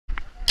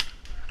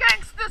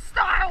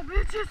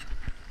bitches.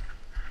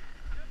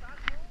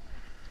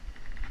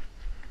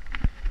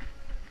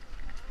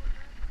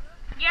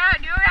 Yeah,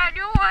 dude, I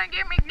do want to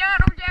get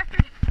McDonald's after.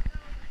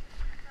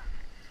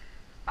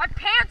 My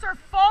pants are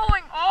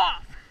falling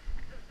off.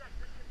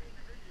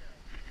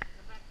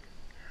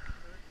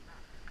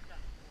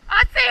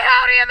 I see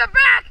Howdy in the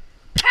back.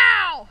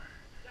 Pow!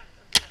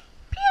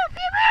 Pew, pew,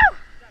 pew!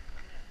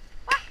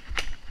 What?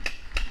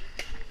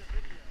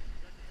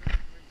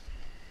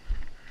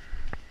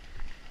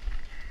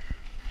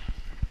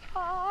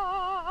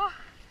 Oh,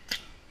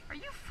 are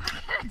you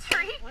fucking a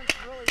tree?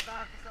 Really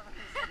back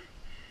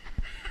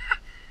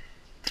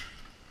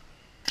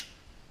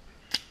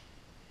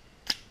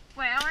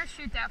Wait, I'm gonna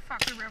shoot that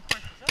fucker real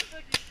quick.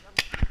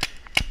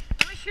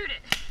 Let me shoot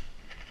it.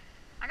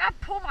 I gotta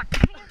pull my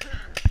pants.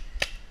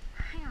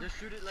 Just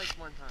shoot it like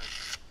one time.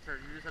 Sir,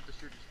 you just have to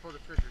shoot. Just pull the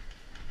trigger.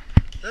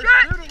 They're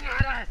Shut! shooting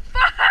at us!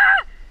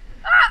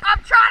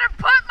 I'm trying to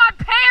put my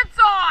pants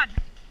on!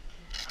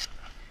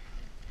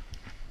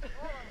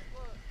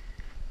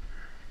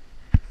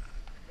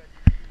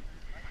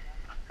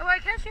 Oh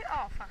wait, can I shoot?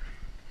 Oh fuck.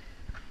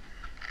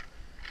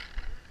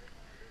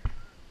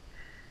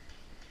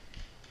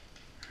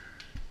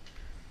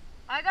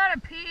 I gotta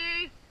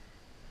pee.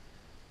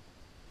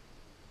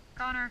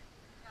 Connor.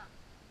 Yeah.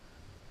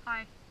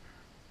 Hi.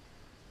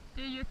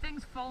 Dude, your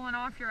thing's falling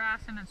off your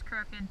ass and it's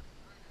crooked.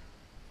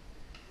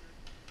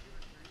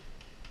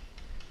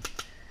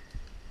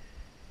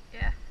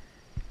 Yeah.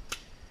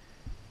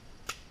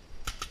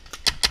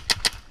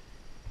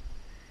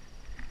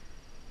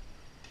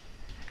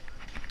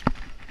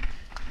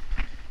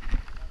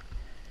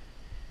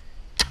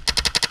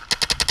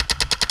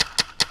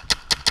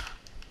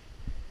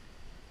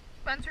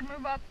 Spencer,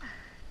 move up.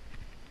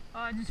 Oh,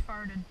 I just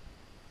farted.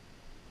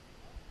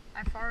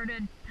 I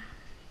farted.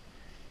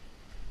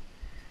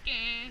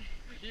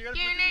 You gotta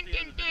put this at the end of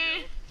the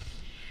video.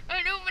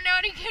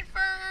 Illuminati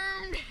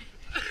confirmed!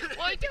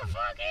 What the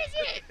fuck is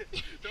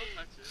it? Don't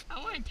touch it. I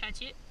want to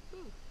touch it.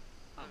 Ooh.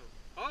 Oh.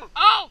 Oh!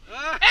 Oh!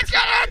 It's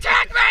gonna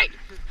attack me!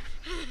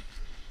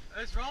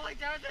 It's rolling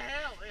down the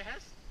hill. It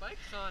has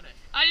spikes on it.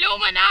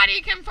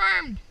 Illuminati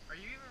confirmed! Are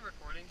you even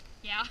recording?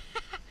 Yeah.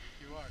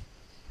 You are.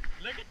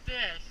 Look at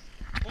this.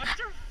 What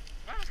the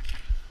fuck?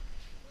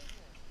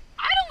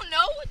 I don't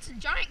know. It's a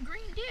giant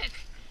green dick.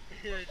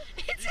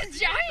 It's a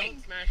giant.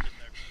 Don't smash it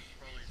though, 'cause it's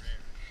probably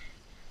rare.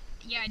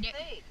 Yeah, I did.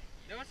 Fake.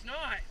 No, it's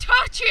not.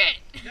 Touch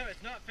it! No,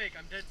 it's not fake.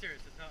 I'm dead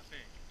serious. It's not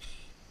fake.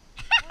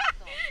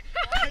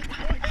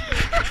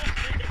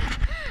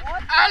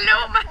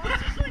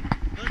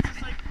 Let's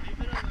just like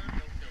leave it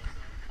alone. Don't kill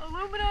it.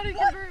 Illuminati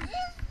confirmed.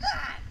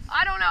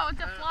 I don't know.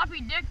 It's a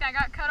floppy dick that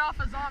got cut off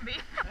a zombie.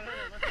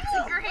 It's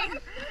a green.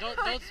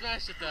 Don't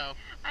smash it though.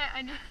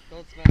 I knew.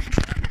 Don't smash it.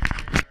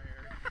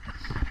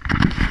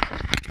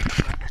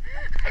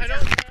 I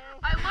don't know.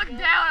 I looked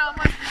down. I'm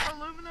like,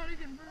 Illuminati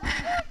confirmed.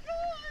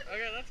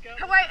 Okay, let's go.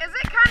 Oh, wait, is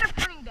it kind of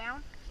pointing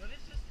down?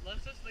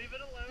 Let's just leave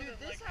it alone. Dude, and,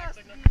 this like, has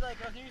act to like be like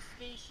a new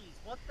species.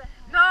 What the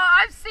hell? No,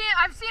 I've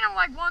seen him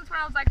like once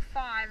when I was like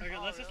 5. Okay,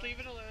 let's just leave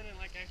it alone and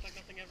like act like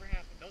nothing ever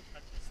happened. Don't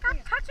touch it.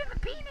 Stop touching the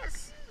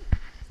penis.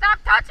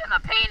 Stop touching the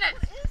penis.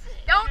 What is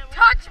it? Don't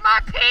touch my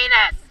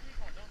penis.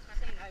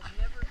 I've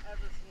never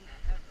ever seen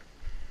that ever.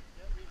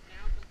 We've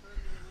now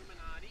confirmed the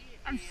Illuminati.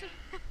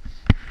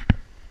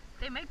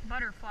 They make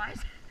butterflies.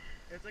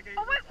 It's like a,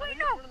 Oh wait, I think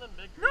no. it's one of them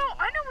big green No,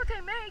 I balls. know what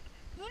they make.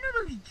 You know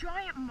those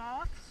giant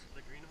moths?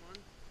 The green one?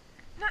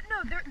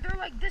 No, they're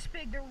like this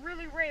big. They're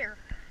really rare.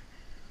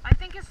 I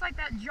think it's like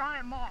that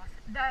giant moth.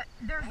 That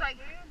there's like,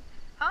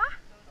 huh?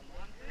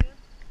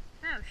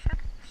 No,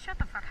 shut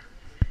the fuck up.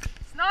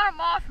 It's not a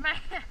moth,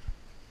 man.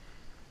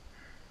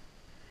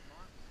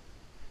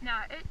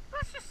 No,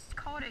 let's just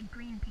call it a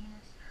green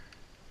penis.